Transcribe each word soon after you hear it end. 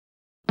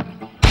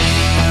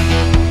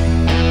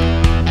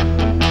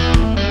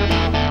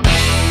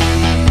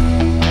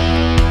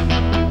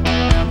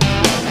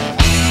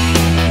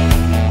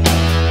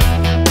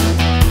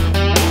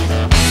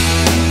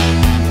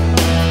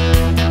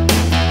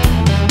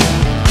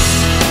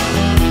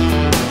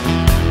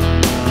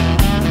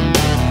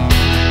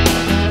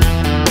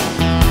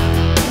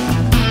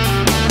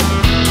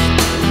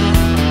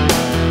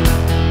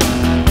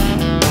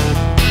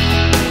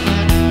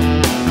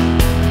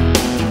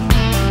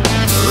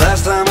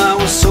Last time I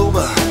was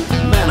sober,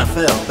 man, I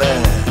felt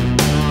bad.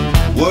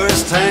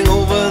 Worst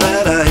hangover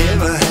that I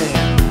ever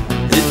had.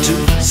 It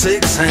took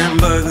 6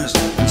 hamburgers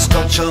and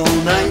scotch all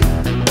night,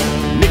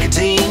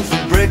 nicotine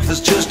for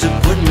breakfast just to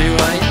put me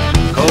right.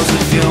 Cause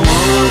if you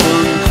wanna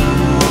run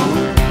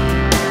cool,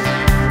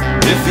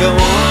 if you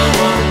wanna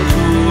run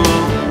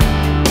cool,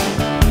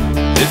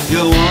 if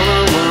you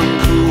wanna run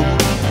cool,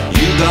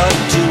 you got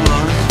to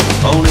run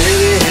on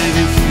heavy,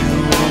 heavy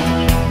fuel.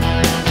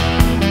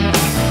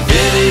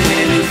 Heavy,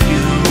 heavy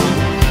fuel.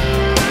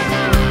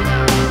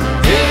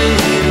 Heavy,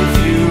 heavy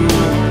fuel.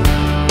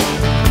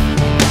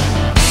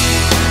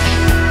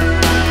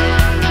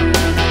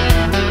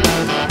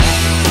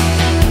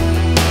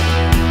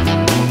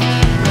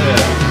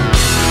 Yeah.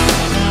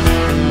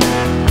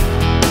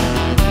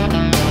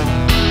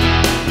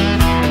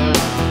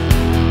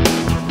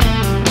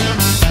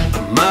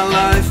 My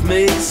life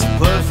makes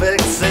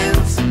perfect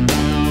sense.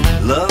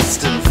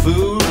 Lust and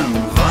food and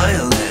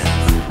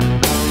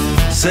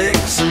violence,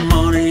 sex and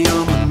money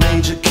are my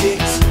major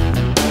kicks.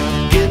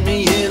 Get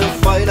me in a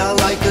fight, I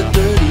like the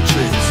dirty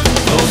tricks.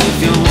 Cause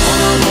if you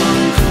wanna run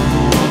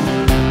cool,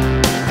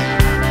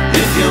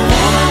 if you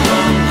wanna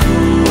run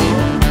cool,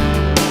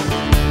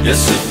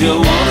 yes, if you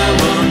wanna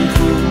run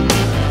cool,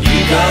 you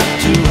got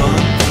to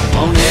run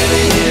on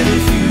heavy, heavy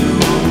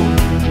fuel.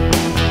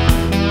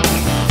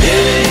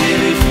 Heavy,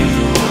 heavy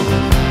fuel.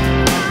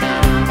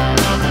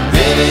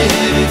 Heavy,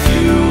 heavy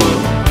fuel.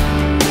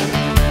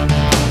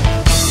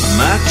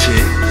 My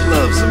chick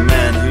loves a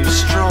man who's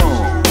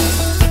strong,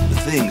 the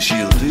things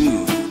she'll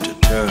do to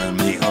turn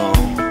me on.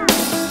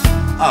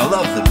 I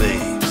love the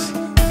babes,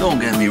 don't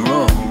get me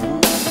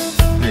wrong.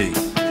 Hey,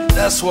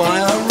 that's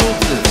why I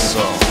wrote this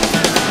song.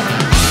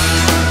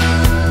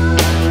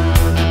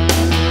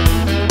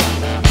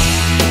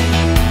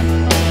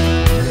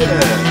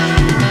 Yeah.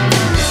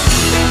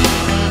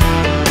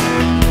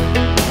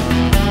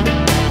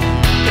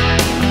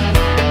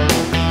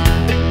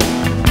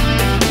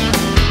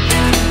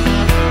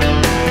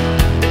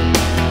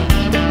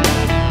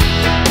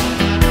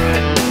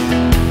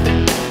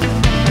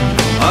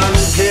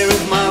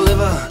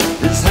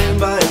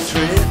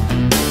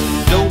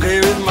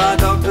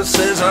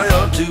 Says I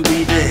ought to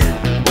be dead.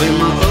 When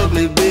my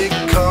ugly big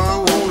car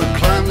wanna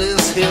climb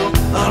this hill,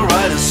 I'll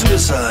write a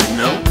suicide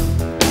note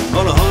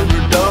on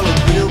 $100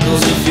 bill.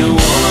 Cause if you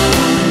wanna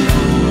run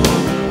cool,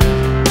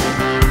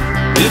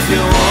 if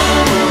you wanna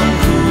run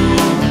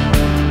cool,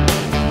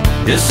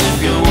 yes, if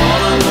you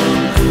wanna run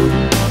cool,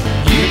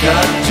 you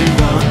got to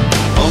run